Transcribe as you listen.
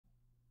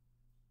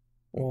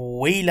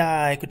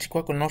Weila, eccoci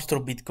qua con il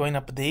nostro Bitcoin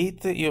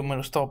update. Io me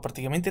lo sto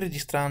praticamente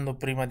registrando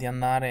prima di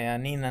andare a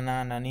Nina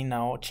Nana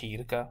Nina O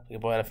circa, perché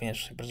poi alla fine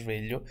sono sempre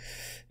sveglio.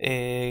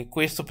 E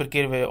questo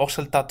perché ho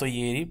saltato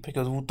ieri, perché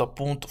ho dovuto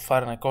appunto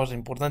fare una cosa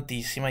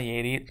importantissima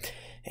ieri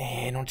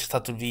e non c'è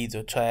stato il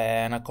video,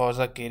 cioè è una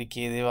cosa che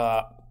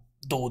richiedeva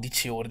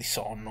 12 ore di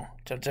sonno,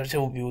 cioè non ce la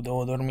facevo più,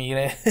 dovevo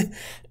dormire.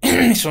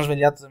 Mi sono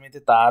svegliato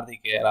talmente tardi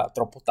che era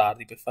troppo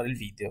tardi per fare il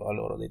video,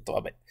 allora ho detto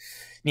vabbè,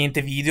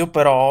 niente video,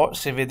 però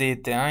se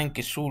vedete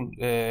anche sul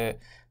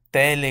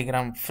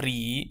Telegram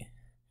Free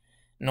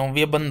non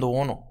vi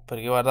abbandono,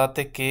 perché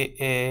guardate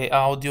che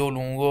audio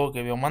lungo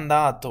che vi ho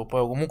mandato,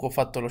 poi ho comunque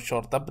fatto lo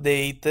short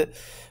update,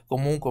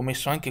 comunque ho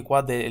messo anche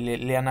qua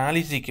le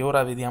analisi che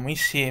ora vediamo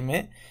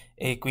insieme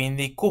e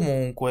quindi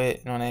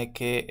comunque non è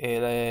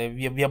che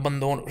vi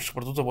abbandono,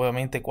 soprattutto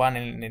ovviamente qua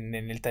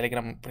nel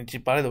Telegram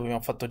principale dove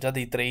abbiamo fatto già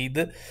dei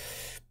trade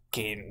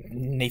che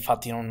nei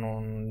fatti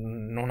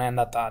non è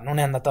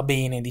andata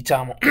bene,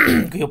 diciamo.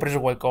 Qui ho preso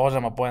qualcosa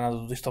ma poi è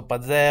andato tutto di stop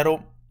a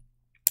zero.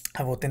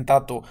 Avevo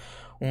tentato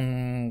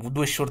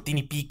due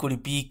shortini piccoli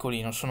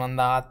piccoli, non sono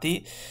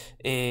andati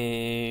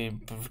e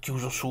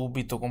chiuso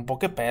subito con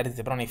poche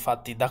perdite, però nei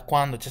fatti da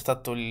quando c'è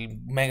stato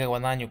il mega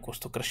guadagno con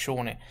sto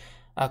crascione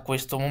a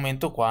questo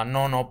momento qua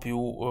non ho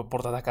più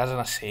portato a casa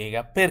una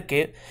sega.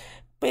 Perché?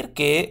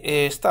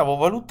 Perché stavo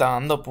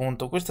valutando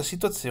appunto questa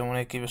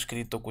situazione che vi ho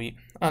scritto qui.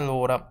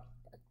 Allora,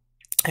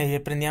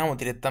 prendiamo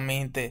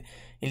direttamente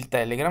il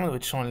Telegram dove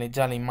ci sono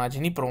già le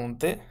immagini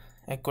pronte.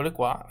 Eccole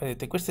qua,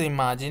 vedete questa è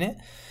l'immagine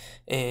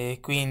e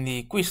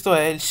quindi questo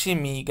è il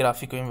CMI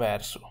grafico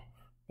inverso.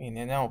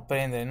 Quindi andiamo a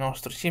prendere il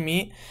nostro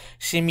CMI.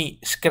 CMI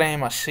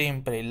screma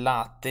sempre il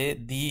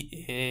latte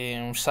di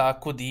un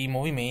sacco di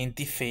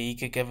movimenti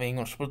fake che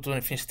avvengono soprattutto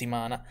nel fine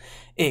settimana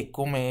e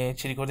come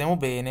ci ricordiamo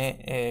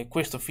bene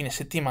questo fine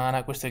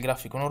settimana, questo è il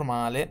grafico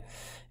normale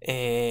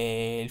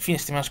e il fine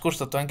settimana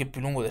scorso è stato anche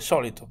più lungo del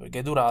solito perché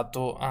è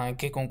durato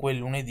anche con quel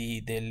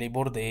lunedì del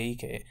Labor Day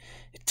che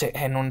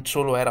non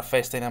solo era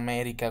festa in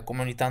America,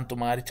 come ogni tanto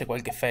magari c'è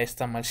qualche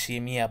festa, ma il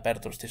CMI è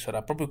aperto lo stesso,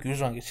 era proprio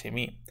chiuso anche il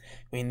CMI,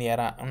 quindi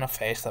era una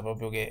festa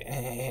proprio che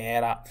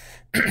era,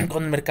 quando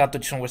nel mercato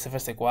ci sono queste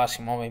feste qua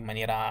si muove in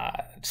maniera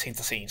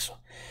senza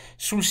senso.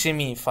 Sul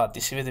CMI infatti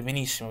si vede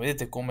benissimo,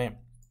 vedete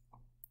come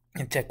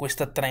c'è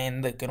questa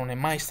trend che non è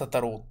mai stata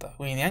rotta,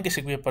 quindi anche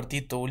se qui è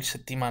partito il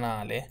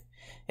settimanale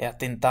e ha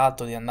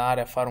tentato di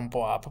andare a fare un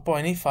po' up,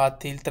 poi nei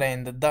fatti il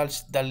trend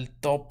dal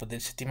top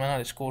del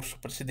settimanale scorso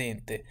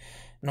precedente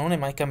non è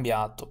mai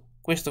cambiato.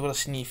 Questo cosa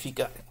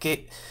significa?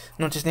 Che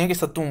non c'è neanche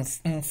stato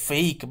un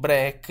fake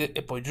break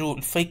e poi giù.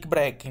 Il fake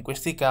break in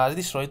questi casi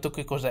di solito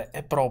che cos'è?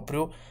 È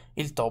proprio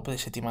il top del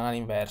settimanale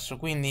inverso.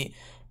 Quindi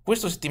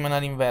questo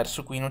settimanale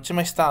inverso qui non c'è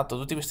mai stato,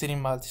 tutti questi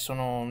rimbalzi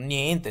sono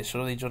niente,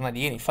 solo dei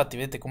giornalieri, infatti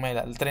vedete com'è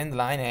il trend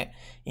line è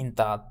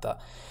intatta.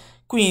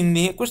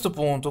 Quindi a questo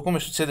punto, come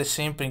succede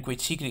sempre in quei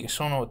cicli che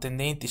sono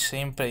tendenti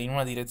sempre in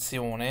una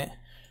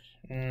direzione,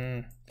 mm,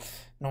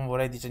 non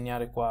vorrei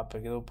disegnare qua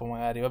perché dopo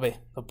magari,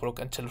 vabbè, dopo lo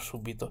cancello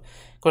subito.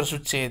 Cosa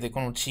succede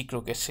con un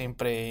ciclo che è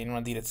sempre in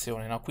una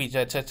direzione? No? Qui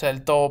c'è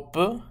il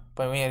top,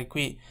 poi magari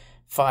qui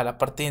fa la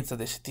partenza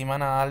del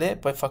settimanale,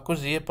 poi fa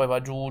così e poi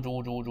va giù,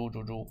 giù, giù, giù,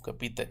 giù, giù,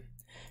 capite?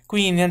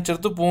 Quindi a un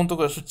certo punto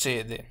cosa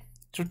succede?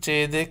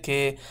 Succede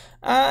che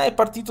è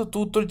partito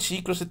tutto il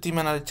ciclo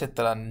settimanale,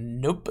 eccetera.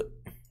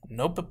 Nope,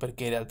 nope,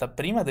 perché in realtà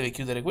prima deve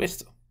chiudere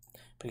questo.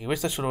 Perché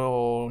questo è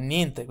solo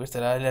niente,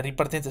 questa è la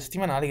ripartenza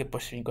settimanale che poi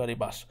si vincola a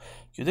ribasso.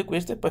 Chiude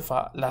questo e poi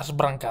fa la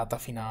sbrancata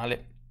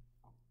finale.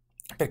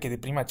 Perché di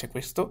prima c'è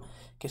questo,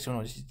 che se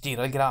uno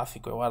gira il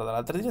grafico e guarda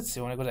dall'altra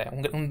direzione, cos'è?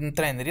 Un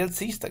trend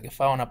rialzista che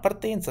fa una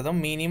partenza da un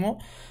minimo.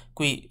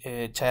 Qui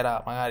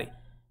c'era magari,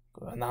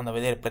 andando a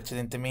vedere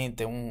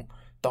precedentemente, un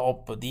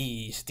top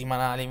di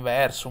settimanale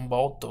inverso, un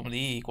bottom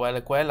di qua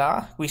e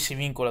là. Qui si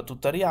vincola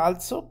tutto a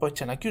rialzo, poi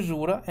c'è una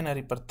chiusura e una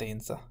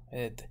ripartenza.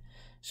 Vedete?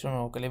 Se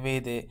uno che le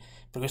vede,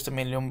 per questo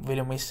ve le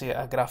ho messe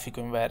a grafico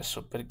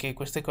inverso, perché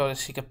queste cose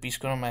si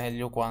capiscono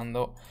meglio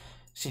quando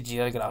si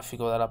gira il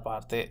grafico dalla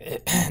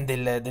parte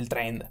del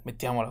trend,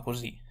 mettiamola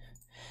così.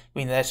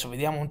 Quindi adesso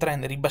vediamo un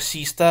trend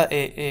ribassista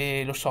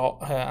e lo so,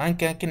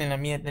 anche nel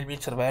mio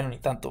cervello ogni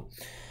tanto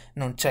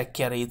non c'è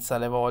chiarezza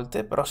alle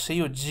volte, però se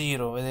io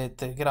giro,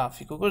 vedete, il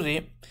grafico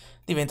così,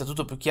 diventa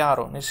tutto più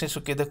chiaro, nel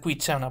senso che da qui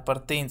c'è una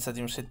partenza di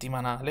un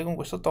settimanale con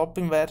questo top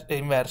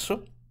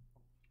inverso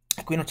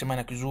e qui non c'è mai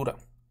una chiusura,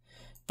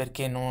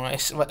 perché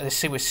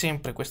segue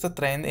sempre questa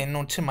trend e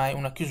non c'è mai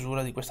una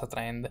chiusura di questa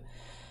trend,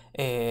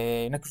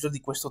 una chiusura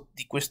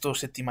di questo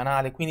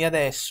settimanale. Quindi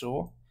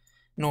adesso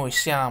noi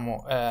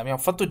abbiamo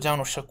fatto già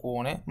uno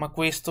sciacquone, ma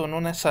questo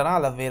non sarà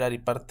la vera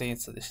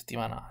ripartenza del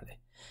settimanale.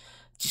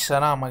 Ci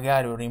sarà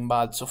magari un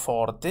rimbalzo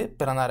forte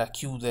per andare a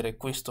chiudere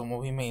questo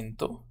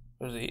movimento,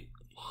 così,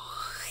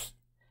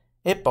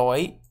 e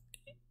poi,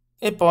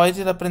 e poi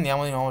ce la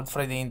prendiamo di nuovo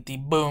fra i denti,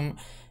 boom,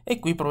 e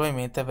qui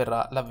probabilmente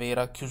avverrà la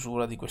vera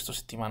chiusura di questo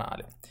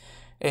settimanale.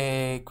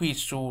 Qui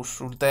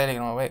sul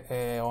Telegram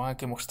vabbè, ho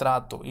anche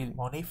mostrato il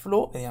money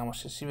flow, vediamo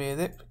se si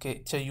vede,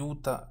 perché ci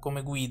aiuta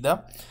come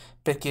guida,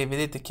 perché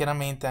vedete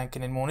chiaramente anche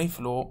nel money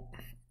flow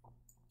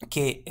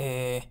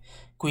che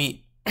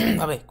qui,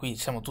 vabbè, qui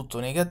siamo tutto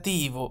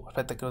negativo,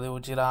 aspetta che lo devo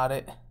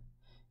girare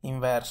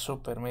inverso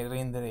per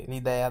rendere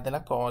l'idea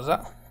della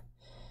cosa,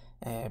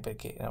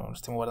 perché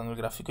stiamo guardando il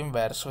grafico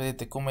inverso,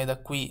 vedete come da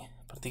qui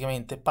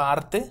praticamente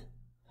parte,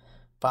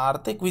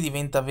 qui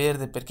diventa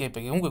verde perché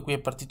comunque qui è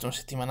partito un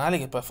settimanale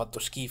che poi ha fatto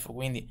schifo,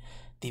 quindi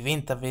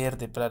diventa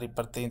verde per la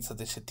ripartenza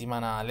del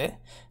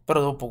settimanale,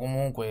 però dopo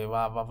comunque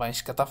va in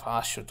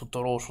scatafascio,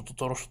 tutto rosso,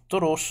 tutto rosso, tutto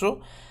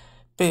rosso.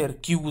 Per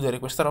chiudere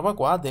questa roba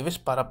qua deve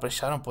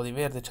sparappresciare un po' di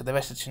verde, cioè deve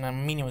esserci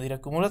un minimo di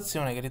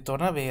riaccumulazione che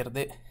ritorna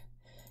verde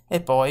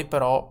e poi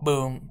però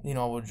boom, di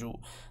nuovo giù.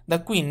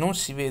 Da qui non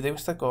si vede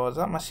questa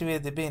cosa, ma si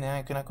vede bene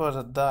anche una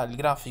cosa dal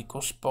grafico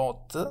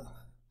spot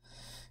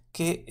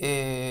che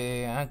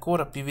è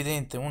ancora più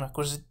evidente una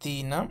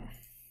cosettina.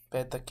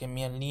 Aspetta che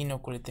mi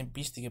allineo con le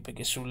tempistiche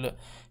perché sul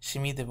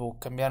CMI devo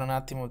cambiare un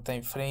attimo il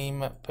time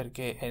frame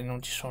perché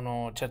non ci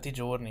sono certi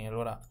giorni,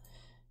 allora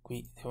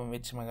qui devo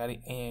invece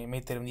magari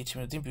mettere un 10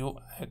 minuti in più,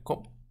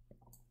 ecco.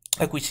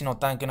 E qui si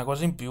nota anche una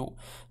cosa in più,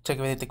 cioè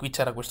che vedete qui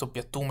c'era questo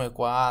piattume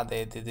qua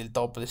del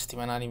top del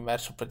settimanale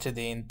inverso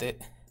precedente,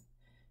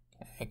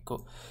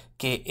 ecco,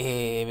 che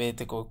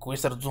vedete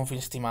questo era tutto un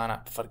fine settimana,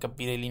 per far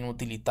capire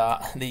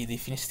l'inutilità dei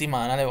fine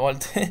settimana alle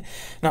volte,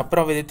 no,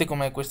 però vedete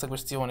com'è questa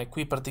questione,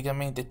 qui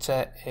praticamente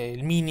c'è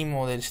il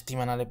minimo del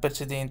settimanale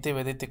precedente,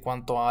 vedete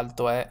quanto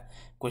alto è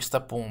questa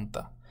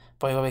punta.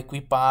 Poi vabbè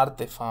qui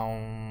parte, fa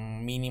un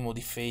minimo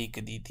di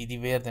fake di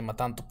verde, ma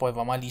tanto poi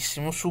va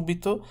malissimo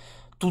subito,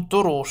 tutto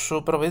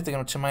rosso, però vedete che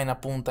non c'è mai una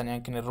punta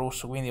neanche nel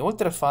rosso, quindi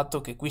oltre al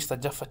fatto che qui sta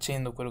già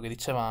facendo quello che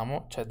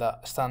dicevamo, cioè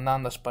sta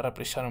andando a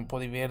sparapresciare un po'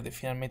 di verde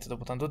finalmente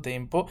dopo tanto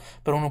tempo,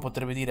 però uno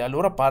potrebbe dire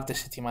allora parte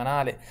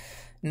settimanale.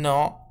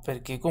 No,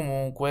 perché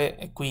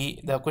comunque qui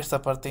da questa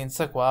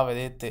partenza qua,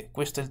 vedete,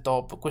 questo è il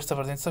top, questa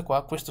partenza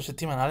qua, questo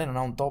settimanale non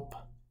ha un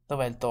top.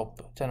 Dov'è il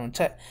top? Cioè non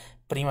c'è,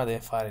 prima deve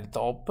fare il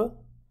top,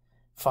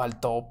 fa il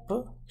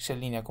top, si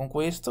allinea con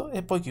questo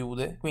e poi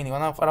chiude. Quindi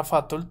quando avrà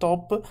fatto il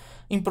top,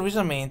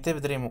 improvvisamente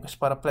vedremo che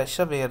spara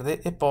flash verde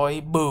e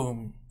poi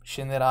boom,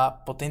 scenderà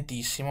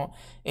potentissimo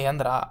e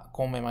andrà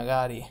come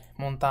magari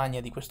montagna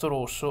di questo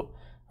rosso,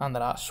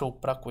 andrà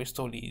sopra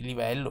questo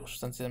livello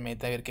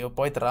sostanzialmente, perché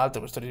poi tra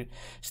l'altro questo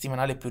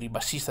settimanale è più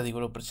ribassista di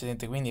quello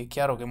precedente, quindi è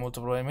chiaro che molto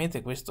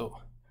probabilmente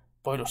questo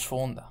poi lo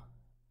sfonda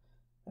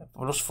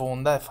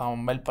e fa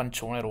un bel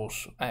pancione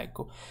rosso,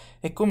 ecco.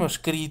 E come ho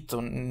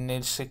scritto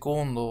nel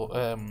secondo,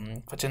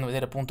 facendo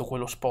vedere appunto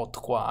quello spot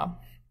qua,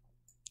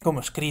 come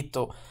ho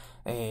scritto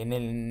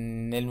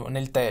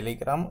nel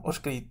Telegram, ho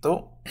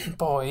scritto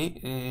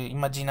poi,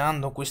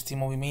 immaginando questi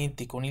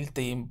movimenti con il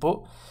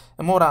tempo,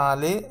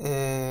 morale,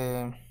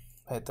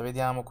 aspetta,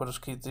 vediamo cosa ho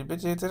scritto,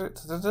 eccetera,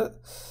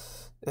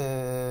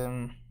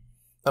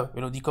 vabbè, ve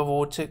lo dico a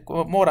voce,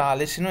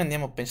 morale, se noi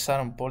andiamo a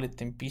pensare un po' alle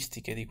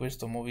tempistiche di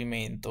questo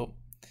movimento,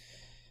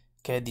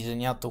 che è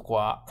disegnato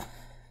qua,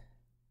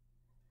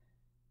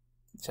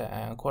 cioè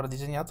è ancora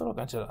disegnato,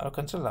 l'ho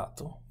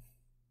cancellato,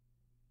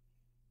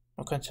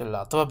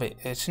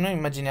 vabbè, se noi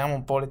immaginiamo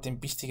un po' le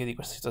tempistiche di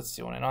questa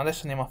situazione, no?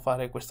 Adesso andiamo a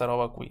fare questa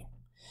roba qui,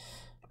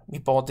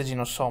 ipotesi,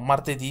 non so,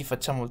 martedì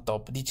facciamo il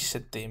top, 10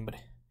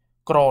 settembre,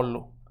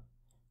 crollo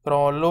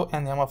e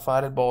andiamo a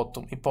fare il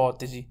bottom,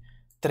 ipotesi,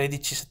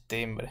 13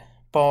 settembre,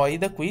 poi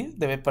da qui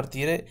deve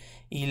partire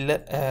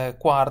il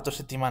quarto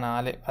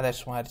settimanale,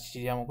 adesso magari ci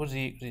giriamo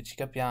così ci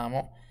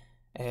capiamo.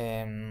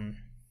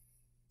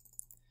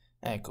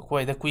 Ecco,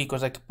 poi da qui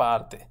cos'è che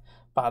parte?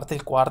 Parte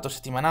il quarto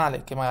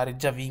settimanale che magari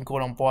già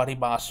vincola un po' a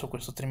ribasso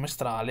questo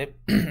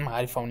trimestrale,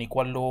 magari fa un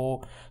equal low,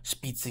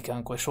 spizzica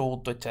anche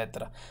sotto,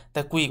 eccetera.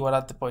 Da qui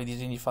guardate poi i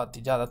disegni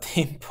fatti già da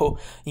tempo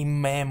in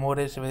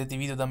memoria, se vedete i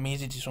video da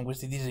mesi ci sono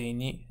questi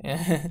disegni.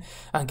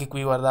 Anche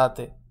qui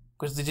guardate,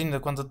 questo disegno da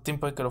quanto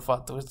tempo è che l'ho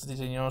fatto? Questo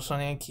disegno non lo so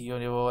neanche io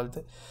alle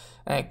volte.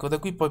 Ecco, da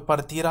qui poi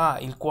partirà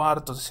il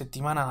quarto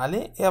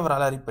settimanale e avrà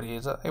la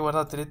ripresa. E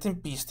guardate le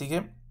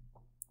tempistiche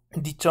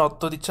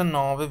 18,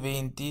 19,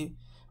 20,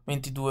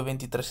 22,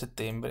 23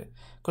 settembre.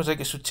 Cos'è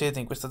che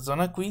succede in questa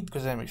zona qui?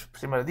 Cos'è? Mi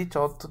sembra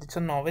 18,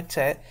 19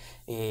 c'è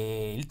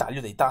il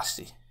taglio dei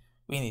tassi.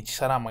 Quindi ci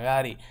sarà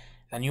magari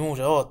la news,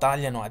 oh,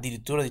 tagliano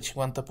addirittura di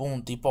 50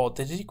 punti,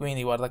 ipotesi,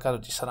 quindi guarda caso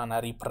ci sarà una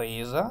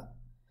ripresa,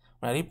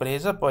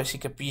 poi si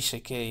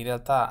capisce che in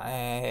realtà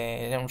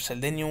è un sell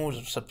the news,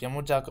 lo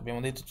sappiamo già, abbiamo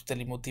detto tutte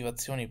le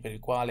motivazioni per il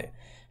quale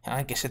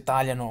anche se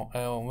tagliano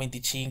un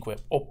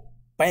 25 o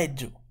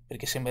peggio,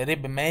 perché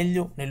sembrerebbe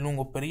meglio nel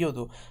lungo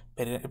periodo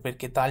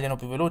perché tagliano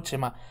più veloce,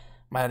 ma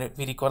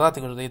vi ricordate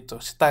cosa ho detto?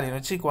 Se tagliano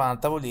il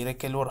 50 vuol dire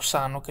che loro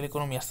sanno che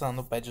l'economia sta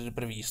andando peggio del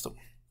previsto.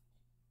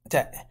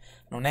 Cioè,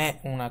 non è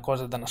una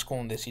cosa da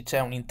nascondersi, c'è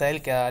un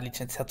Intel che ha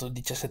licenziato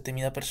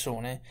 17.000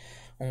 persone,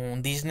 un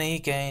Disney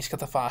che è in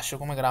scatafascio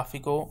come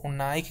grafico, un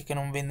Nike che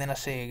non vende una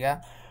sega,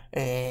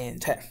 cioè,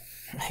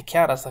 è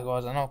chiara sta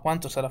cosa, no?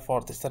 Quanto sarà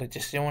forte sta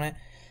recessione?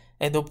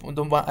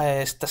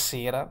 è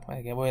stasera,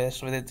 perché voi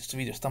adesso vedete questo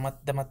video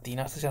da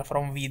mattina, stasera farò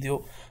un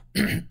video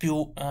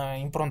più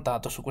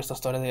improntato su questa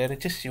storia delle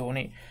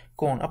recessioni,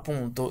 con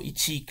appunto i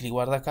cicli,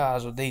 guarda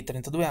caso, dei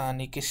 32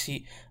 anni che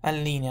si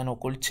allineano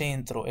col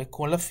centro e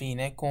con la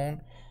fine, con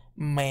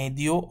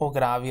medio o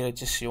gravi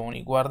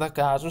recessioni, guarda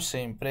caso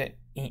sempre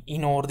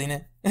in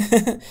ordine,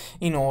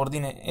 in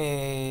ordine,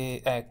 e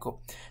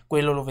ecco,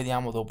 quello lo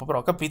vediamo dopo.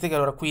 Però capite che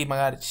allora qui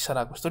magari ci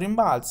sarà questo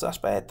rimbalzo,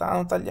 aspetta,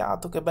 hanno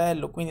tagliato, che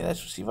bello, quindi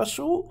adesso si va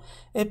su,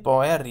 e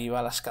poi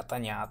arriva la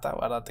scatagnata,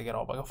 guardate che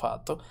roba che ho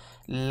fatto,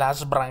 la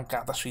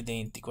sbrancata sui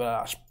denti,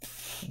 quella,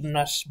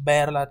 una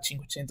sberla a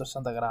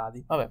 560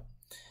 gradi, vabbè.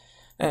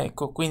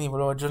 Ecco, quindi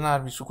volevo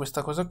aggiornarvi su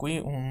questa cosa qui,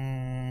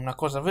 una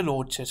cosa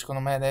veloce,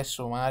 secondo me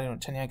adesso magari non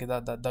c'è neanche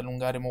da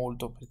allungare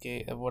molto,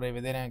 perché vorrei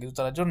vedere anche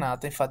tutta la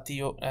giornata. Infatti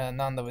io,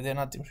 andando a vedere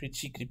un attimo sui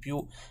cicli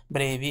più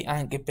brevi,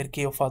 anche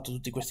perché ho fatto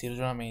tutti questi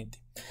ragionamenti,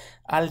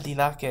 al di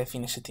là che è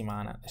fine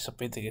settimana, e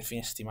sapete che il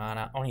fine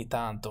settimana ogni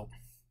tanto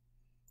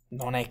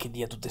non è che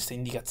dia tutte queste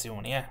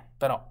indicazioni,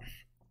 però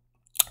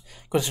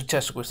cosa è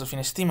successo questo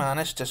fine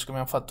settimana? È successo che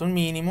abbiamo fatto il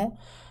minimo,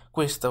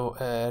 questo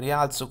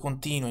rialzo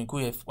continuo in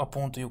cui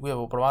appunto io qui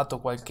avevo provato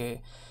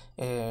qualche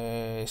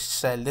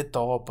sell e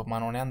top, ma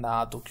non è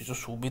andato, ho chiuso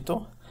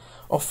subito.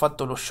 Ho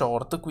fatto lo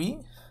short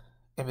qui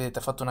e vedete,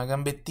 ha fatto una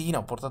gambettina,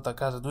 ho portato a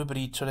casa due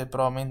briciole,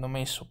 però avendo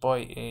messo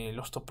poi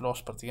lo stop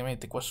loss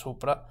praticamente qua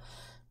sopra,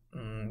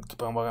 che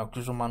poi abbiamo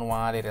chiuso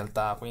manuale in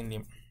realtà,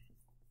 quindi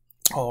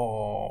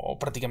ho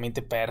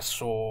praticamente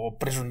perso, ho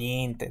preso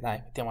niente,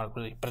 dai, mettiamola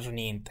così, preso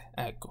niente,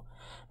 ecco,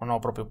 non ho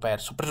proprio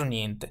perso, ho preso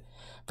niente,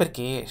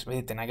 perché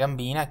vedete una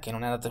gambina che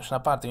non è andata da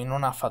nessuna parte, quindi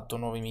non ha fatto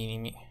nuovi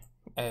minimi,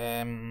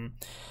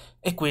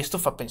 e questo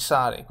fa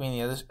pensare,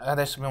 quindi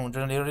adesso abbiamo un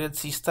giornaliero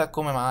rialzista,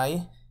 come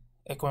mai?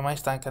 E come mai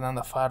sta anche andando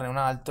a farne un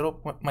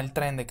altro, ma il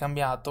trend è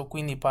cambiato,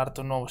 quindi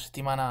parte un nuovo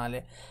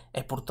settimanale,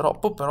 e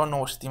purtroppo però il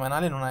nuovo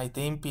settimanale non ha i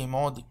tempi e i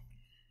modi.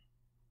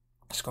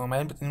 Secondo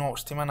me il nuovo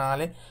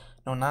settimanale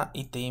non ha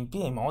i tempi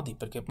e i modi,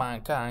 perché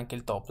manca anche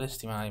il top del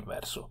settimanale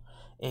inverso,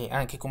 e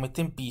anche come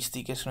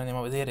tempistiche, se noi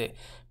andiamo a vedere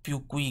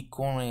più qui,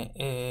 come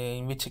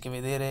invece che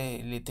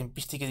vedere le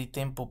tempistiche di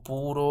tempo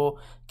puro,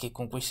 che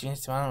con questi fine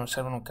settimana non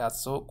servono un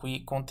cazzo,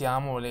 qui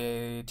contiamo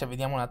cioè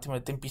vediamo un attimo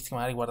le tempistiche,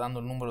 magari guardando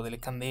il numero delle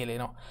candele,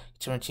 no?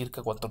 C'erano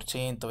circa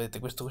 400, vedete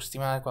questo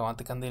settimana qua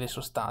quante candele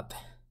sono state?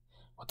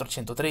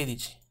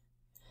 413.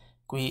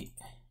 Qui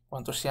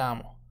quanto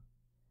siamo?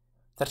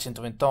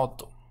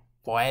 328.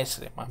 Può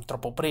essere, ma è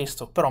troppo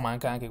presto, però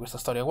manca anche questa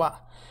storia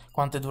qua.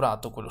 Quanto è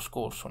durato quello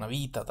scorso? Una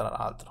vita, tra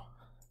l'altro.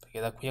 Perché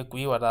da qui a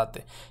qui,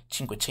 guardate,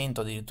 500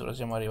 addirittura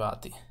siamo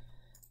arrivati.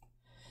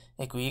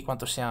 E qui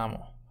quanto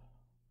siamo?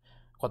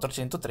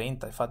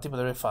 430. Infatti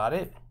potrebbe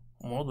fare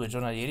uno o due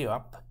giornalieri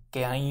up,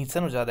 che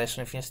iniziano già adesso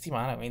nel fine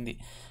settimana, quindi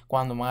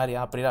quando magari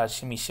aprirà il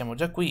CMI siamo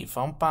già qui,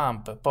 fa un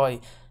pump, poi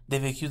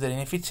deve chiudere in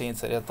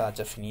efficienza, in realtà è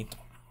già finito.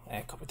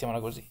 Ecco, mettiamola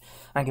così.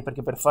 Anche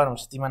perché per fare un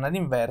settimanale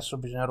inverso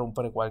bisogna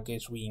rompere qualche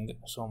swing,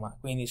 insomma.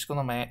 Quindi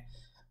secondo me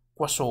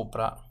qua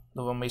sopra,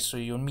 dove ho messo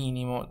io il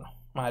minimo,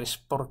 magari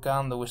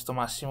sporcando questo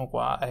massimo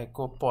qua,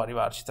 ecco, può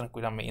arrivarci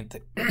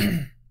tranquillamente.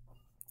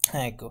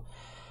 Ecco,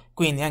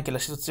 quindi anche la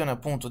situazione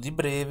appunto di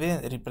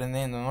breve,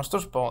 riprendendo il nostro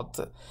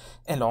spot,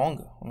 è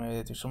long, come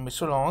vedete mi sono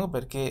messo long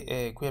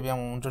perché qui abbiamo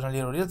un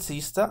giornaliero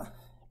rialzista,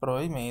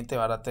 probabilmente,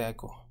 guardate,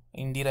 ecco,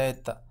 in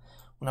diretta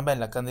una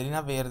bella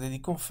candelina verde di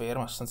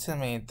conferma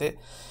sostanzialmente,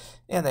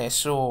 e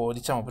adesso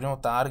diciamo primo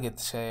target,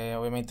 se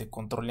ovviamente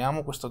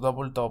controlliamo questo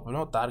double top,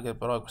 primo target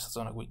però è questa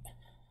zona qui.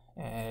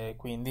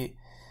 Quindi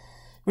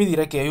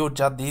direi che io ho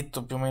già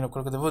detto più o meno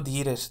quello che devo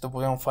dire. Se dopo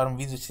vogliamo fare un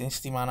video di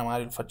settimana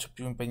magari lo faccio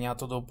più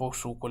impegnato dopo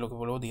su quello che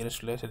volevo dire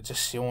sulle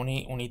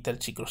recessioni unite al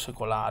ciclo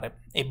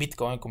secolare e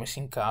Bitcoin come si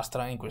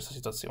incastra in questa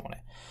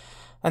situazione.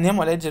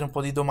 Andiamo a leggere un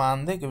po' di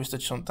domande, che ho visto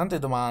ci sono tante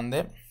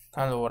domande.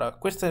 Allora,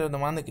 queste sono le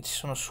domande che ci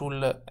sono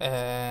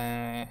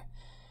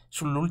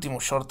sull'ultimo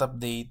short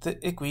update,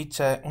 e qui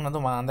c'è una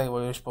domanda che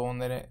voglio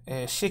rispondere.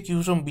 Si è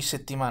chiuso un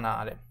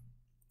bisettimanale.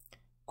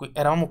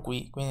 Eravamo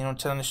qui, quindi non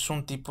c'era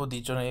nessun tipo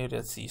di giornaliero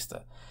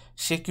rialzista.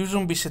 Si è chiuso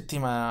un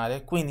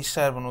bisettimanale, quindi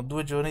servono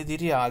 2 giorni di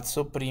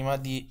rialzo prima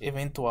di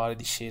eventuale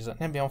discesa.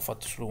 Ne abbiamo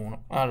fatto solo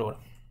uno. Allora,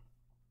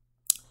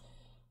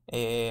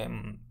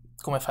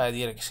 come fai a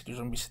dire che si è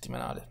chiuso un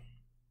bisettimanale?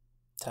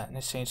 Cioè,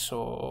 nel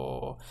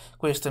senso,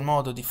 questo è il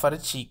modo di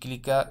fare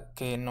ciclica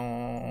che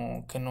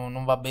non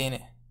va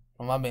bene.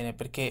 Non va bene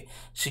perché,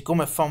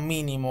 siccome fa un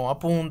minimo a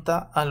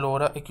punta,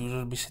 allora è chiuso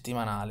il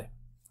bisettimanale.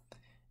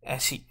 Eh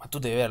sì, ma tu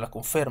devi avere la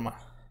conferma.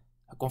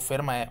 La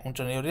conferma è un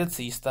giornaliero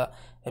rialzista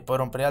e poi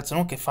rompe rialzo,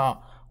 non che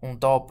fa un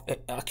top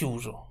e ha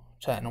chiuso.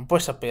 Cioè, non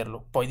puoi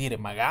saperlo. Puoi dire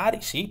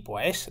magari sì, può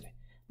essere,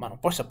 ma non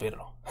puoi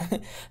saperlo.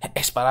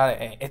 È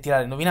sparare, è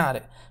tirare a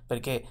indovinare.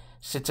 Perché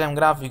se c'è un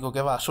grafico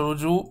che va solo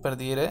giù, per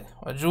dire,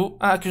 va giù,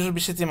 ha chiuso il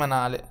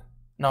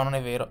bisettimanale. No, non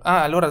è vero.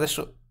 Ah, allora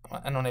adesso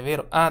non è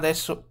vero. Ah,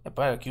 adesso e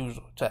poi ha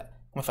chiuso. Cioè,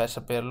 come fai a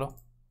saperlo?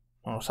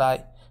 Non lo sai.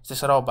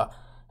 Stessa roba,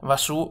 va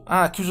su,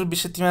 ha chiuso il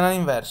bisettimanale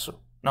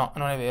inverso. No,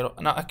 non è vero.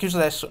 No, ha chiuso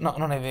adesso. No,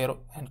 non è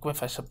vero. Come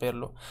fai a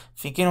saperlo?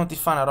 Finché non ti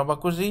fa una roba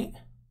così,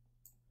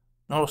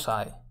 non lo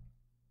sai.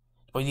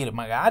 Puoi dire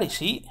magari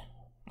sì,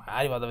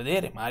 magari vado a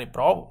vedere, magari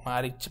provo,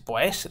 magari ci può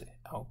essere.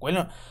 Oh,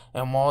 quello è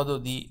un modo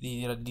di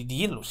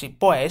dirlo. Sì,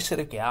 può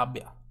essere che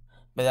abbia.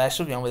 Beh,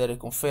 adesso dobbiamo vedere le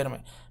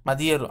conferme. Ma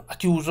dirlo ha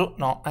chiuso?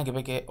 No, anche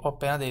perché ho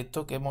appena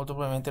detto che molto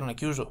probabilmente non è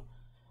chiuso.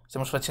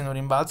 Stiamo facendo un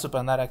rimbalzo per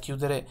andare a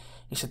chiudere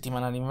il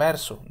settimanale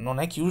inverso. Non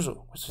è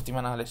chiuso questo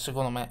settimanale,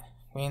 secondo me.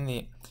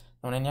 Quindi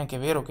non è neanche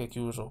vero che è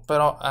chiuso.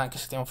 Però anche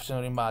se stiamo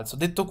facendo un rimbalzo.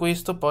 Detto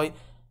questo, poi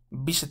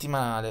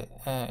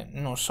bisettimanale.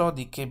 Non so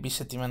di che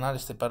bisettimanale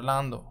stai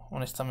parlando,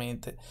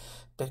 onestamente,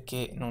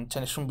 perché non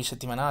c'è nessun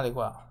bisettimanale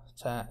qua.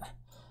 Cioè,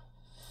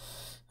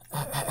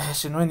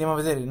 se noi andiamo a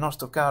vedere il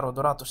nostro caro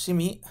adorato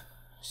Simi,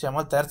 siamo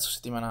al terzo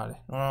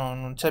settimanale.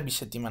 Non c'è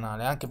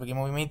bisettimanale, anche perché i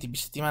movimenti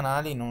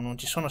bisettimanali non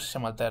ci sono se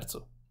siamo al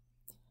terzo.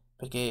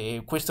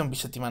 Perché questo è un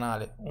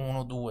bisettimanale,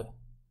 1, 2.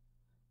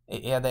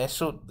 E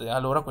adesso,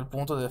 allora a quel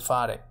punto deve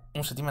fare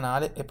un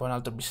settimanale e poi un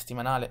altro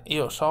bisettimanale.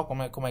 Io so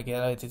com'è che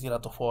l'avete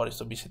tirato fuori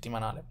sto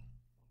bisettimanale.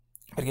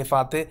 Perché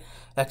fate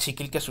la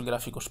ciclica sul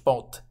grafico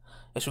spot.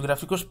 E sul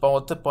grafico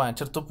spot poi a un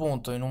certo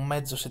punto in un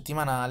mezzo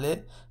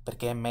settimanale,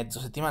 perché è mezzo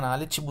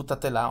settimanale, ci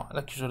buttate là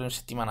la chiusura di un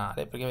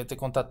settimanale, perché avete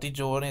contato i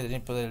giorni, ad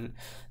esempio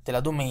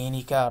della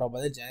domenica, roba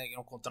del genere, che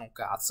non contano un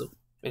cazzo.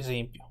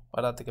 Esempio,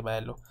 guardate che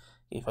bello,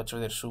 vi faccio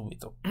vedere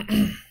subito.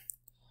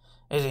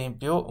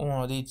 Esempio,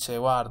 uno dice,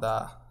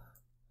 guarda,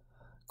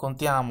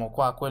 contiamo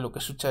qua quello che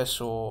è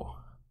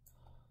successo,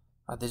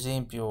 ad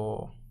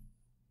esempio,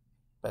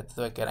 aspetta,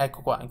 dov'è che era?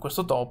 Ecco qua, in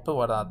questo top,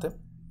 guardate,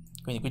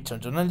 quindi qui c'è un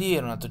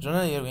giornaliero, un altro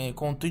giornaliero, quindi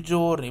conto i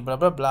giorni, bla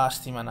bla bla,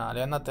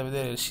 settimanale, andate a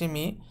vedere il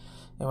CMI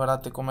e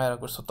guardate com'era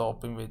questo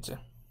top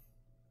invece,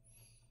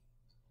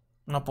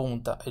 una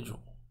punta e giù,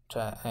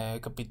 cioè,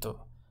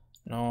 capito?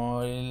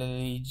 No,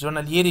 i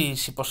giornalieri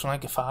si possono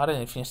anche fare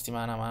nel fine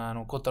settimana, ma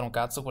non contano un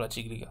cazzo con la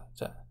ciclica,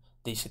 cioè,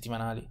 dei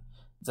settimanali,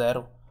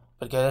 zero.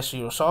 Perché adesso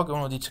io lo so che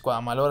uno dice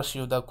qua, ma allora se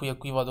io da qui a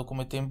qui vado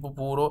come tempo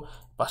puro,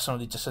 passano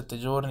 17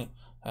 giorni,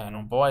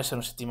 non può essere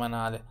un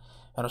settimanale.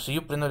 Allora se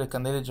io prendo le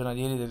candele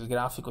giornaliere del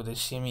grafico del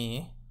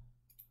CMI,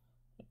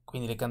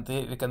 quindi le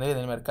candele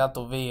del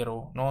mercato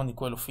vero, non di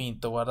quello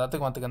finto, guardate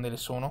quante candele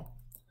sono.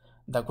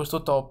 Da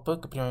questo top,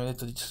 che prima vi ho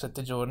detto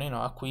 17 giorni,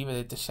 no? A qui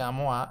vedete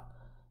siamo a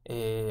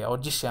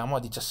oggi siamo a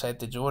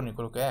 17 giorni,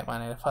 quello che è, ma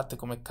ne le fatte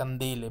come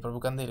candele,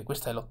 proprio candele,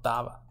 questa è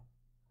l'ottava.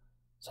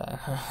 Cioè,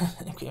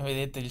 qui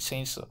vedete il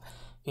senso.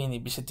 Quindi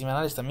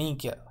bisettimanale sta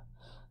minchia.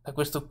 Da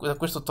questo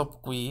top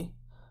qui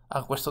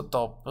a questo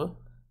top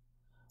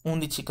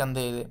 11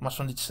 candele, ma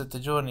sono 17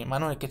 giorni, ma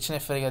non è che ce ne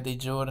frega dei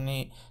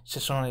giorni se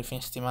sono nel fine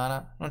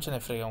settimana, non ce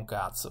ne frega un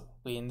cazzo.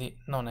 Quindi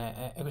non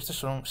è, questo è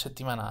solo un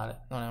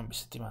settimanale, non è un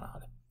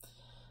bisettimanale.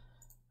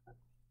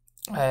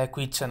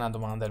 Qui c'è una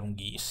domanda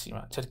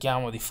lunghissima.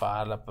 Cerchiamo di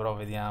farla, però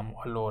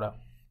vediamo. Allora,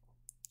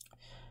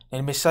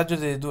 nel messaggio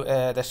delle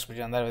due, adesso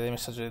bisogna andare a vedere il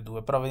messaggio delle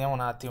due, però vediamo un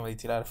attimo di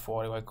tirare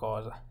fuori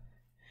qualcosa.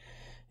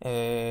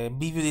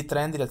 Bivio di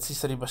trend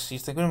rialzista e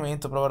ribassista. In quel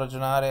momento provo a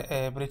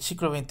ragionare per il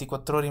ciclo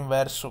 24 ore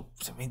inverso.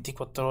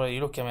 24 ore, io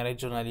lo chiamerei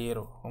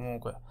giornaliero.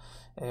 Comunque,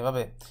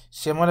 vabbè,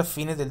 siamo alla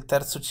fine del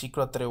terzo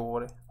ciclo a 3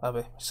 ore.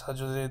 Vabbè,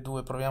 messaggio delle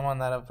due. Proviamo ad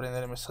andare a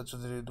prendere il messaggio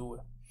delle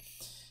due.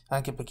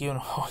 Anche perché io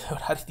non ho gli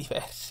orari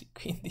diversi,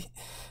 quindi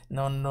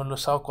non lo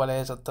so qual è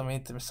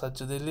esattamente il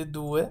messaggio delle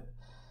due.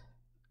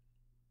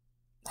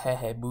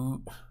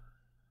 Buh.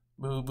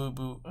 Buh, buh,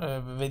 buh.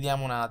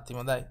 Vediamo un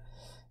attimo, dai.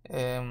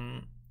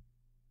 Ehm,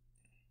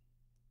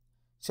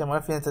 Siamo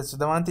alla fine del terzo.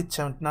 Davanti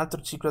c'è un altro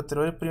ciclo a 3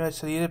 ore prima di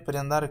salire per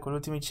andare con gli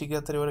ultimi cicli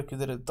a 3 ore e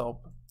chiudere il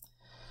top.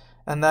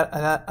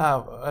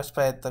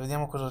 Aspetta,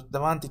 vediamo cosa.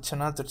 Davanti c'è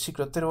un altro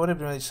ciclo a 3 ore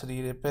prima di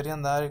salire per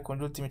riandare con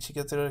gli ultimi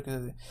cicli a 3 ore e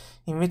chiudere.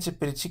 Invece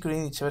per il ciclo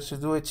indice verso i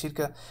 2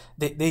 circa.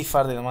 Devi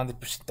fare delle domande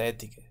più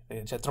sintetiche.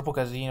 C'è troppo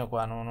casino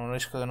qua, non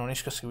riesco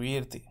a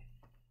seguirti.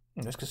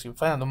 Non riesco a seguirti.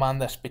 Fai una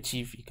domanda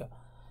specifica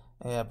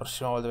la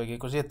prossima volta perché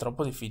così è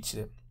troppo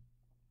difficile.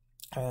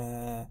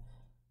 Eh,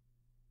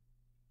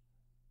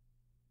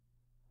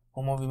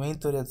 un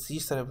movimento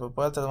rialzista,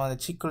 poi altra domanda, il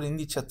ciclo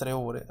indice a 3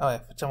 ore.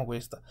 Vabbè, facciamo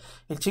questa.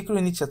 Il ciclo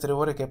indice a 3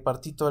 ore che è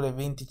partito alle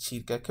 20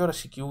 circa, a che ora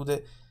si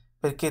chiude?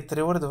 Perché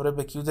 3 ore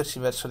dovrebbe chiudersi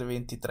verso le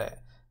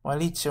 23, ma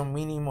lì c'è un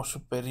minimo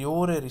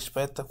superiore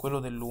rispetto a quello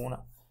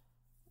dell'una.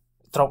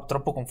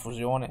 Troppo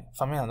confusione.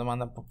 Fammi una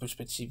domanda un po' più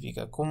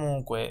specifica.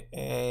 Comunque,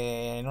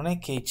 non è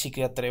che i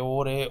cicli a 3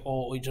 ore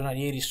o i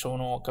giornalieri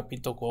sono,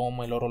 capito,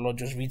 come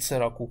l'orologio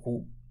svizzero a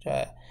QQ.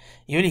 Cioè,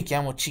 io li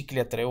chiamo cicli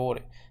a 3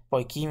 ore.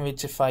 Poi chi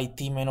invece fa i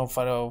T meno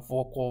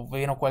fuoco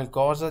meno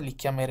qualcosa li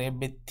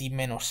chiamerebbe T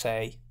meno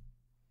 6.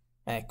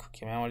 Ecco,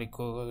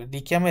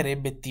 li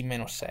chiamerebbe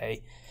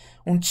T-6.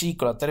 Un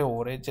ciclo a 3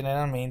 ore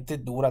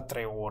generalmente dura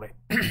 3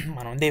 ore,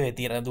 ma non deve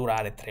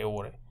durare 3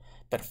 ore,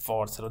 per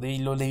forza, lo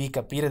devi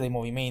capire dai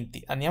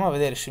movimenti. Andiamo a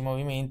vedere sui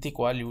movimenti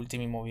qua gli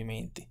ultimi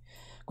movimenti.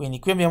 Quindi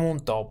qui abbiamo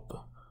un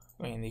top,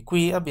 quindi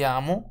qui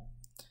abbiamo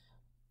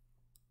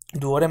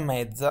 2 ore e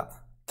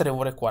mezza, 3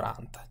 ore e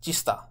 40, ci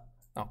sta.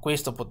 No,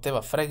 questo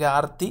poteva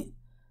fregarti,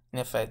 in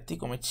effetti,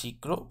 come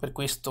ciclo. Per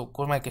questo,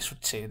 com'è che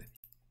succede?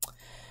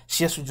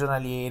 Sia sui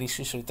giornalieri,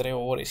 sia sui 3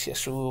 ore, sia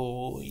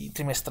sui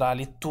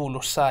trimestrali, tu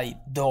lo sai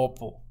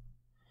dopo.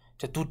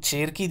 Cioè tu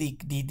cerchi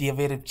di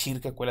avere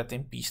circa quella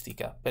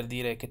tempistica per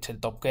dire che c'è il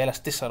top, che è la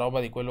stessa roba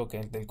di quello che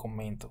è del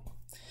commento.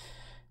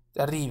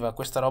 Arriva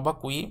questa roba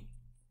qui,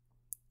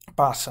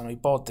 passano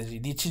ipotesi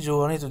 10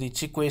 giorni, tu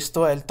dici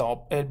questo è il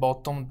top, è il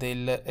bottom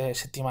del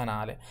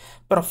settimanale,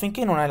 però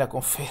finché non hai la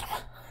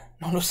conferma,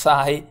 non lo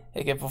sai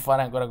e che può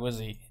fare ancora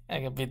così,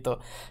 hai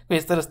capito?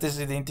 Questo è lo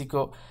stesso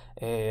identico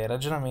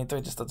ragionamento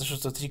che c'è stato su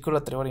sto ciclo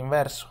a 3 ore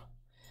inverso,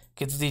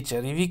 che tu dici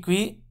arrivi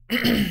qui,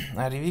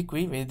 arrivi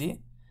qui,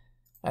 vedi?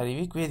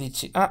 Arrivi qui e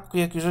dici, ah, qui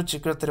è chiuso il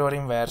ciclo a 3 ore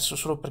inverso,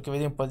 solo perché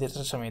vedi un po' di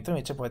ritracciamento,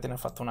 invece poi te ne ha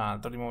fatto un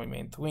altro di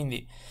movimento.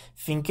 Quindi,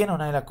 finché non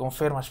hai la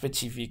conferma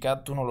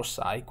specifica, tu non lo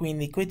sai.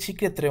 Quindi, quei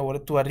cicli a 3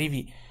 ore tu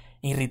arrivi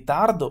in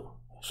ritardo,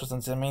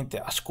 sostanzialmente,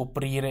 a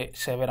scoprire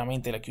se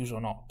veramente l'ha chiuso o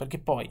no. Perché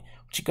poi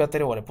un ciclo a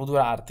 3 ore può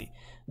durarti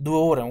 2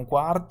 ore e un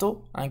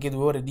quarto, anche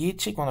 2 ore e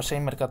 10, quando sei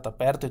in mercato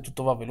aperto e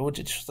tutto va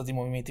veloce, ci sono stati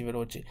movimenti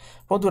veloci.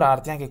 Può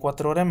durarti anche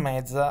 4 ore e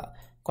mezza,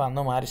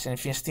 quando magari sei nel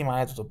fine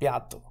settimana è tutto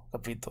piatto,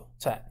 capito?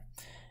 Cioè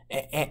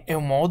è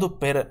un modo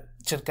per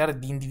cercare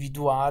di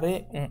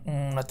individuare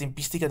una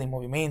tempistica di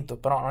movimento,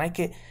 però non è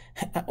che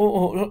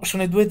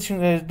sono le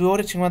 2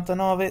 ore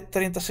 59,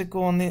 30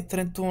 secondi,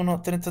 31,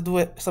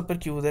 32, sta per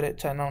chiudere,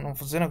 cioè no, non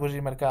funziona così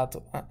il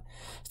mercato.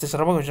 Stessa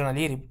roba con i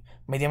giornalieri,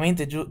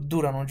 mediamente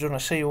durano un giorno e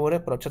 6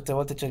 ore, però certe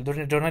volte c'è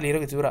il giornaliero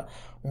che ti dura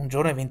un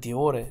giorno e 20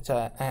 ore,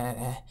 cioè,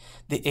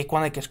 e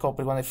quando è che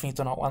scopri quando è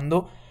finito? No,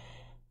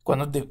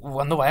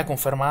 quando vai a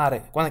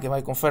confermare, quando è che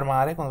vai a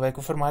confermare? Quando vai a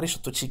confermare i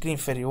sottocicli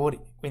inferiori,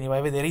 quindi vai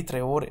a vedere i 3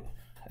 ore.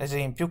 Ad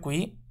esempio,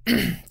 qui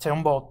c'è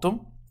un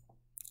bottom,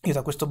 io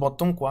da questo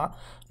bottom qua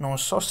non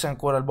so se è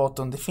ancora il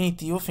bottom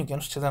definitivo finché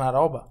non succede una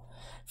roba,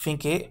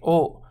 finché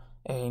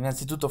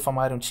innanzitutto fa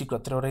magari un ciclo a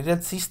 3 ore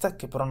rialzista,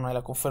 che però non è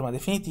la conferma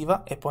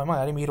definitiva, e poi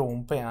magari mi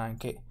rompe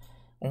anche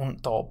un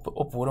top,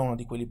 oppure uno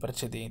di quelli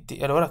precedenti.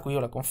 E allora qui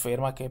ho la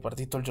conferma che è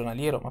partito il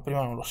giornaliero, ma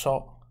prima non lo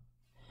so.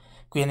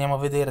 Qui andiamo a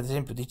vedere ad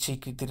esempio dei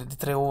cicli di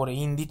 3 ore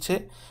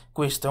indice,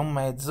 questo è un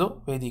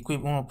mezzo, vedi qui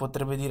uno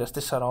potrebbe dire la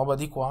stessa roba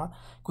di qua,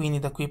 quindi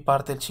da qui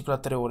parte il ciclo a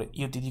 3 ore.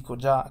 Io ti dico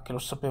già che lo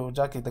sapevo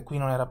già che da qui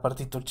non era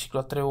partito il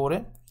ciclo a 3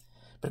 ore,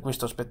 per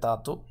questo ho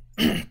aspettato,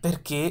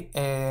 perché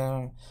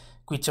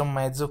qui c'è un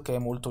mezzo che è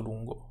molto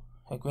lungo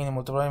e quindi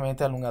molto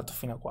probabilmente è allungato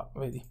fino a qua,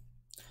 vedi?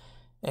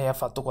 E ha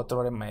fatto 4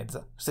 ore e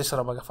mezza, stessa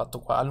roba che ha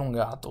fatto qua,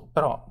 allungato,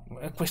 però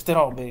queste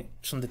robe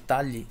sono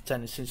dettagli, cioè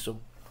nel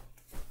senso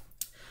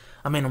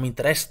a me non mi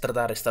interessa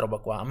tradare sta roba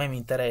qua, a me mi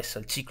interessa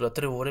il ciclo a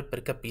 3 ore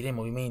per capire i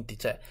movimenti,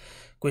 cioè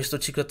questo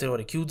ciclo a 3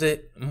 ore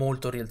chiude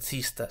molto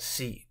rialzista,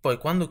 sì, poi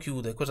quando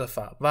chiude cosa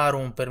fa? Va a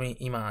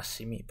rompermi i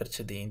massimi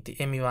precedenti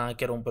e mi va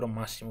anche a rompere un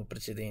massimo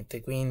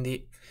precedente,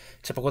 quindi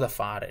c'è poco da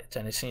fare,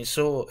 cioè nel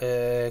senso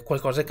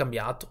qualcosa è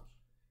cambiato.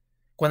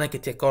 Quando è che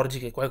ti accorgi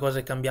che qualcosa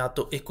è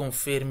cambiato e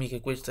confermi che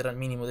questo era il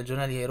minimo del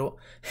giornaliero?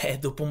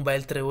 Dopo un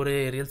bel 3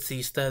 ore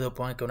rialzista e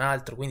dopo anche un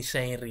altro, quindi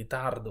sei in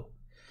ritardo.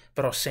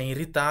 Però sei in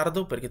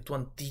ritardo perché tu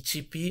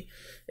anticipi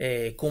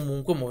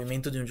comunque un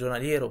movimento di un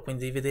giornaliero,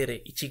 quindi devi vedere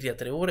i cicli a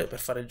 3 ore per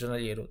fare il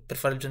giornaliero. Per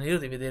fare il giornaliero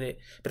devi vedere,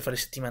 per fare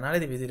il settimanale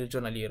devi vedere il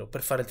giornaliero,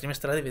 per fare il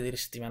trimestrale devi vedere i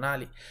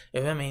settimanali. E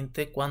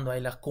ovviamente quando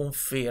hai la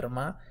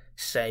conferma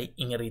sei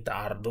in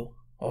ritardo,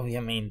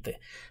 ovviamente,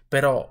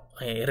 però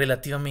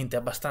relativamente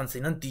abbastanza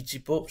in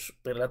anticipo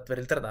per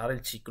ritardare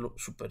il ciclo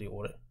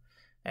superiore.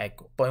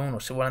 Ecco, poi uno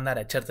se vuole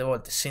andare a certe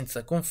volte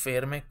senza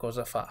conferme,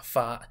 cosa fa?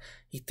 Fa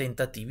i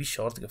tentativi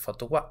short che ho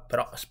fatto qua,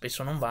 però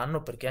spesso non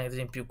vanno perché ad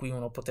esempio qui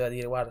uno poteva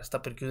dire guarda sta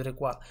per chiudere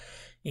qua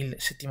il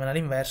settimanale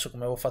inverso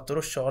come avevo fatto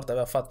lo short,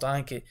 aveva fatto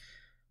anche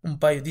un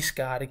paio di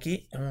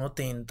scarichi, uno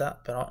tenta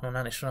però non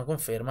ha nessuna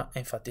conferma e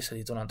infatti è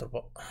salito un altro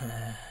po'.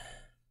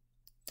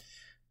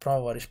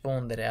 Provo a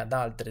rispondere ad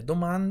altre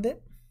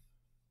domande.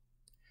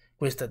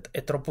 Questa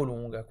è troppo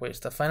lunga,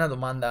 questa. Fai una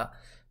domanda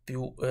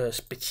più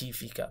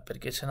specifica,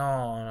 perché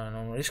sennò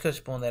non riesco a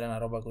rispondere a una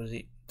roba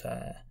così.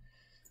 Cioè,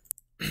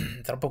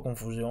 troppo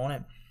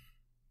confusione.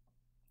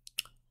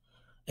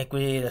 E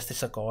qui è la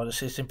stessa cosa,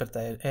 sei sempre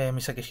te.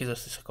 Mi sa che è scritto la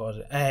stessa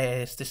cosa.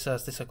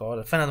 Stessa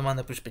cosa. Fai una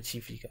domanda più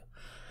specifica.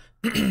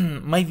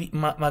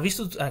 Ma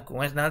visto. Ecco,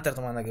 un'altra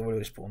domanda che volevo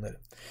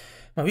rispondere.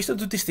 Ma visto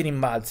tutti questi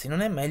rimbalzi,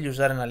 non è meglio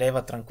usare una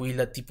leva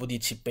tranquilla tipo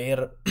 10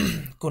 per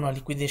con una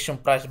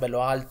liquidation price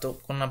bello alto,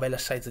 con una bella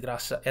size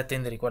grassa e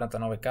attendere i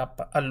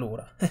 49k?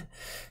 Allora,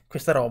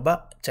 questa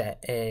roba,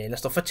 cioè, la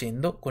sto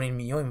facendo con il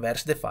mio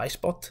inverse DeFi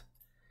spot.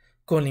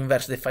 Con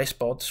l'inverse DeFi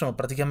spot sono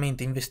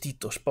praticamente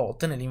investito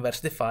spot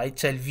nell'inverse DeFi,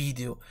 c'è il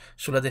video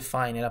sulla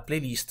DeFi nella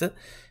playlist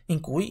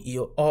in cui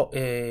io ho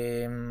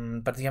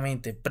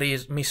praticamente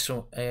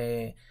messo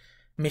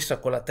a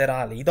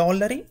collaterale i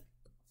dollari,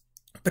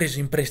 preso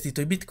in prestito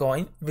i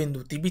bitcoin,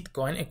 venduti i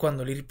bitcoin e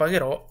quando li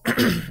ripagherò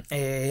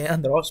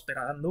andrò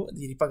sperando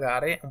di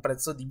ripagare un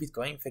prezzo di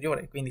bitcoin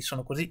inferiore, quindi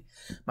sono così.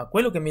 Ma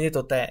quello che mi hai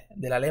detto te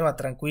della leva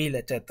tranquilla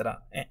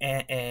eccetera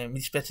mi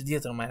dispiace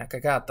dirtelo ma è una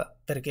cagata,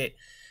 perché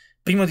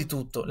Prima di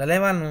tutto, la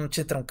leva non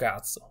c'entra un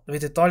cazzo,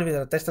 dovete togliervi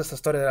dalla testa questa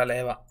storia della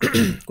leva.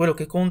 Quello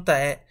che conta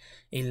è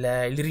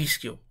il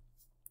rischio.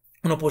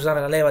 Uno può usare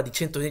la leva di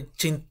 100,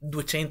 100,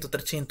 200,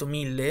 300,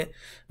 1000,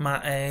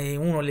 ma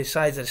uno le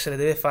size se le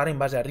deve fare in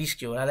base al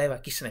rischio. La leva,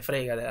 chi se ne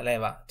frega della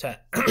leva?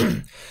 Cioè,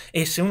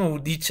 e se uno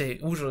dice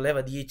uso la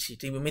leva 10,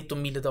 ti metto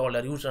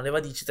 $1000, uso la leva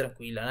 10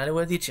 tranquilla, la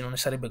leva 10 non ne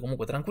sarebbe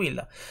comunque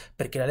tranquilla,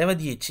 perché la leva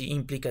 10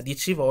 implica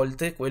 10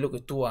 volte quello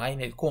che tu hai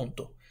nel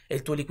conto e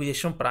il tuo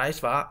liquidation price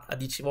va a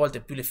 10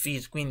 volte più le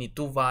fees, quindi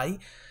tu vai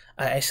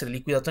a essere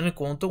liquidato nel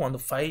conto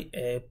quando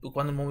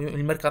quando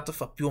il mercato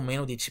fa più o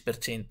meno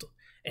 10%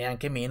 e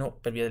anche meno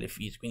per via delle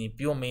fees, quindi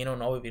più o meno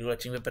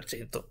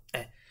 9,5%.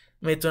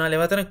 Metto una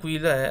leva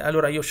tranquilla,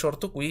 allora io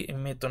shorto qui e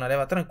metto una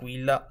leva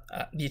tranquilla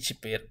a 10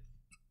 per.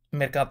 Il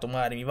mercato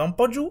magari mi va un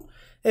po' giù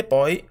e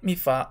poi mi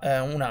fa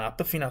una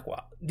up fino a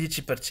qua,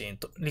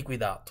 10%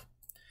 liquidato.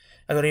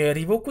 Allora io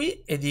arrivo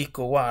qui e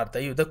dico guarda,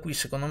 io da qui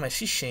secondo me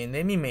si scende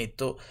e mi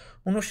metto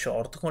uno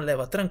short con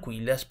leva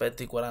tranquilla,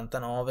 aspetto i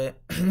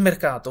 49, il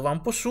mercato va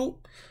un po' su,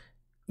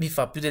 mi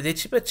fa più del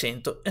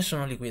 10% e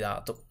sono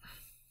liquidato.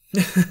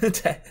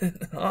 Cioè,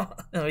 no,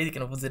 vedi che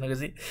non funziona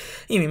così.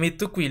 Io mi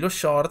metto qui lo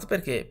short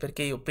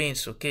perché io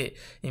penso che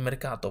il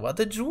mercato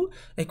vada giù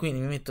e quindi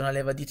mi metto una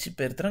leva 10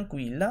 per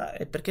tranquilla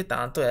e perché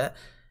tanto è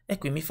e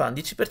qui mi fa un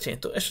 10% e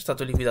sono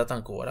stato liquidato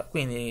ancora.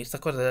 Quindi sta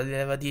cosa della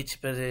leva 10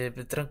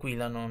 per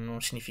tranquilla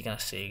non significa una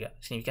sega.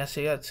 Significa una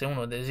sega se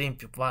uno ad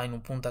esempio va in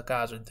un punto a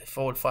caso e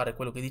vuole fare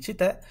quello che dici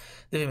te,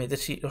 deve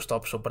metterci lo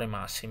stop sopra i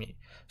massimi.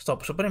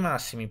 Stop sopra i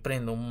massimi,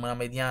 prendo una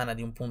mediana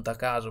di un punto a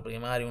caso perché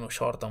magari uno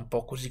shorta un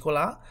po' così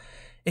colà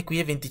e qui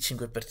è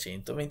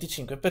 25%.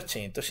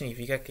 25%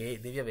 significa che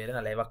devi avere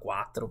una leva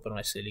 4 per non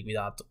essere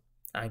liquidato,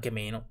 anche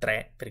meno,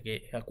 3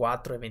 perché a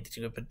 4 è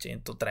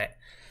 25%, 3.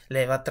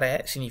 Leva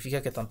 3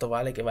 significa che tanto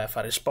vale che vai a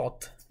fare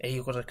spot e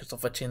io cosa che sto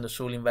facendo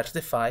sull'inverse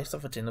DeFi sto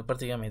facendo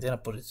praticamente una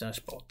posizione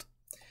spot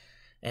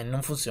e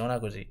non funziona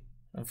così.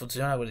 Non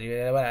funziona così.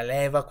 La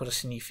leva cosa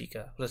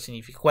significa? Cosa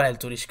significa? Qual è il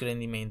tuo rischio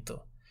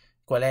rendimento?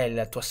 Qual è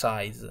la tua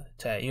size?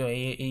 Cioè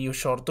io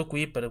shorto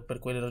qui per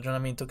quel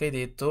ragionamento che hai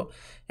detto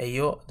e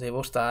io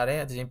devo stare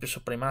ad esempio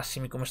sopra i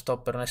massimi come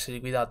stop per non essere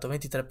liquidato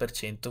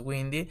 23%,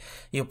 quindi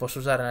io posso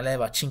usare una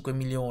leva a 5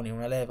 milioni,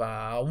 una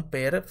leva a un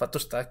per, fatto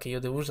sta che io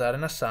devo usare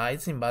una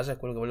size in base a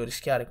quello che voglio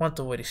rischiare.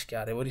 Quanto vuoi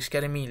rischiare? Vuoi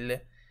rischiare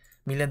 1000?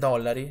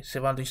 $1000? Se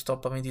vado in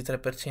stop a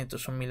 23%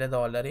 sono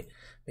 $1000,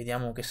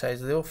 vediamo che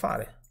size devo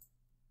fare.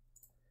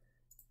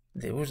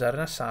 Devo usare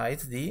una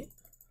size di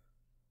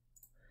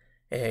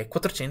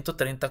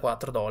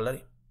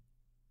 $434.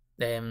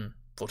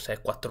 Forse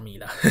è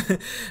 4000.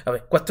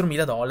 Vabbè,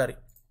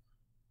 $4000.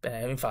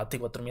 Infatti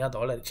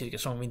 $4000 circa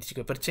sono un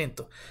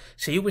 25%.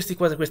 Se io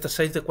questa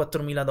size di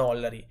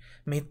 $4000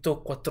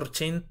 metto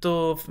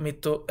 400,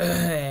 metto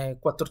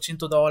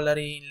 $400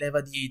 in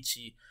leva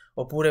 10,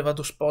 oppure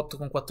vado spot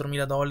con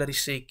 $4000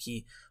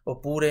 secchi,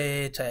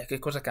 oppure, cioè, che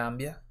cosa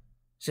cambia?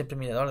 Sempre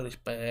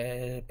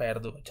 $1000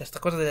 perdo. Cioè, sta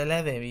cosa delle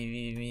leve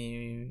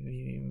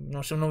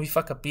non vi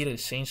fa capire il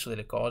senso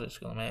delle cose,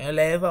 secondo me.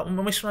 Leva,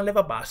 ho messo una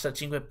leva bassa al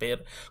 5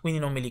 per, quindi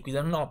non mi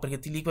liquidano. No, perché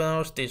ti liquidano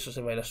lo stesso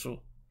se vai lassù.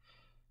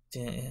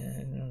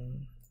 Cioè,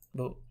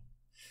 boh.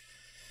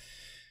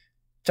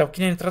 Ciao,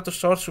 chi è entrato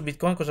short su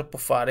Bitcoin cosa può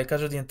fare? È il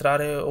caso di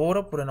entrare ora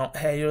oppure no?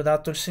 Io ho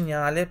dato il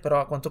segnale,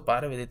 però a quanto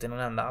pare, vedete, non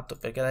è andato,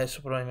 perché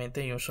adesso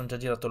probabilmente io sono già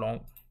girato long.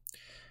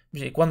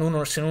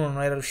 Quando se uno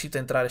non era riuscito a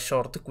entrare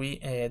short qui,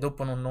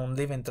 dopo non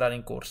deve entrare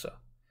in corsa.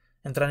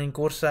 Entrare in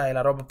corsa è la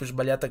roba più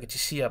sbagliata che ci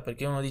sia,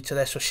 perché uno dice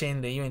adesso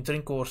scende, io entro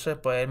in corsa e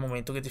poi è il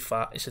momento che ti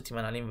fa il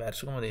settimanale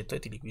inverso, come ho detto, e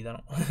ti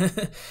liquidano.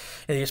 E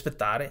devi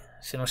aspettare,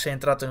 se non sei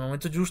entrato nel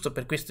momento giusto,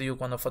 per questo io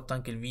quando ho fatto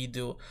anche il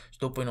video,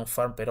 dopo in un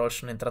farm però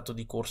sono entrato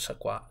di corsa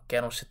qua, che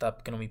era un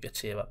setup che non mi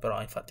piaceva, però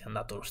infatti è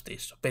andato lo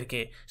stesso,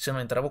 perché se non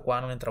entravo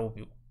qua non entravo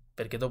più,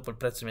 perché dopo il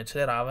prezzo mi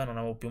accelerava e non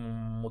avevo più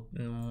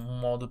un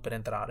modo per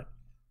entrare.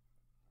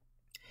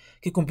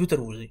 Che computer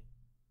usi?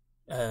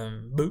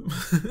 Boh.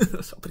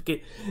 Non so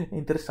perché è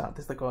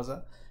interessante sta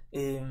cosa.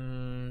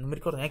 Non mi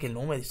ricordo neanche il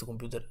nome di questo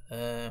computer.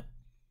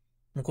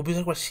 Un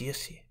computer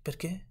qualsiasi.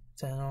 Perché?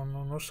 Cioè,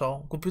 non lo so.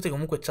 Un computer che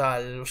comunque ha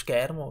lo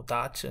schermo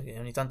touch, che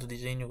ogni tanto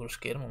disegno con lo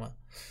schermo, ma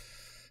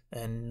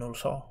non lo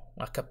so.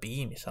 HP,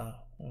 mi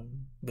sa.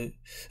 Boh.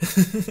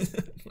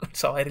 Non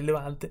so, è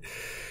rilevante.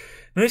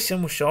 Noi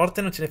siamo short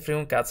e non ce ne frega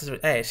un cazzo.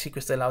 Sì,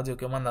 questo è l'audio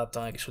che ho mandato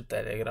anche sul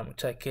Telegram.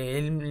 Cioè, che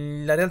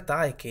la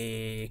realtà è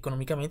che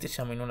economicamente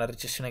siamo in una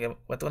recessione.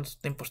 Quanto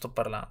tempo sto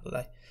parlando,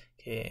 dai?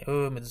 Che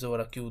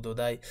mezz'ora chiudo,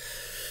 dai.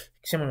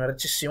 Siamo in una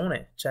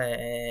recessione,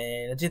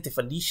 cioè la gente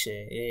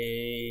fallisce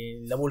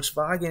e la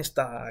Volkswagen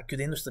sta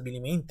chiudendo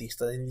stabilimenti,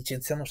 sta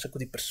licenziando un sacco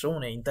di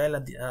persone, Intel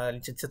ha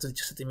licenziato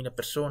 17.000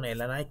 persone,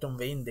 la Nike non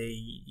vende,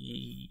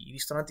 i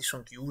ristoranti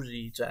sono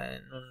chiusi, cioè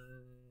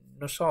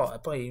non so, e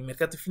poi il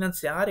mercato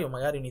finanziario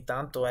magari ogni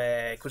tanto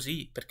è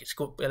così, perché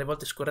alle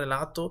volte è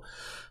scorrelato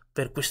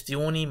per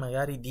questioni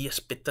magari di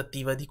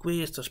aspettativa di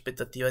questo,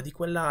 aspettativa di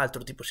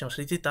quell'altro, tipo siamo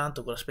saliti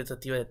tanto con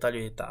l'aspettativa del taglio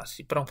dei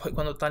tassi, però poi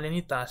quando tagliano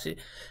i tassi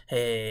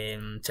c'è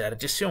la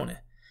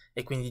recessione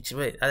E quindi dici,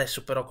 beh,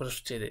 adesso però cosa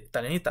succede?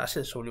 Tagliano i tassi,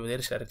 adesso voglio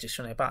vedere se la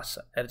recessione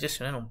passa. La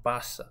recessione non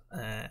passa.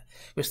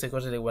 Queste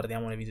cose le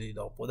guardiamo nei video di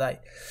dopo. Dai,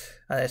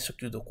 adesso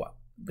chiudo qua.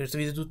 Per questo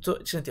video è tutto,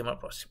 ci sentiamo alla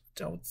prossima.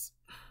 Ciao.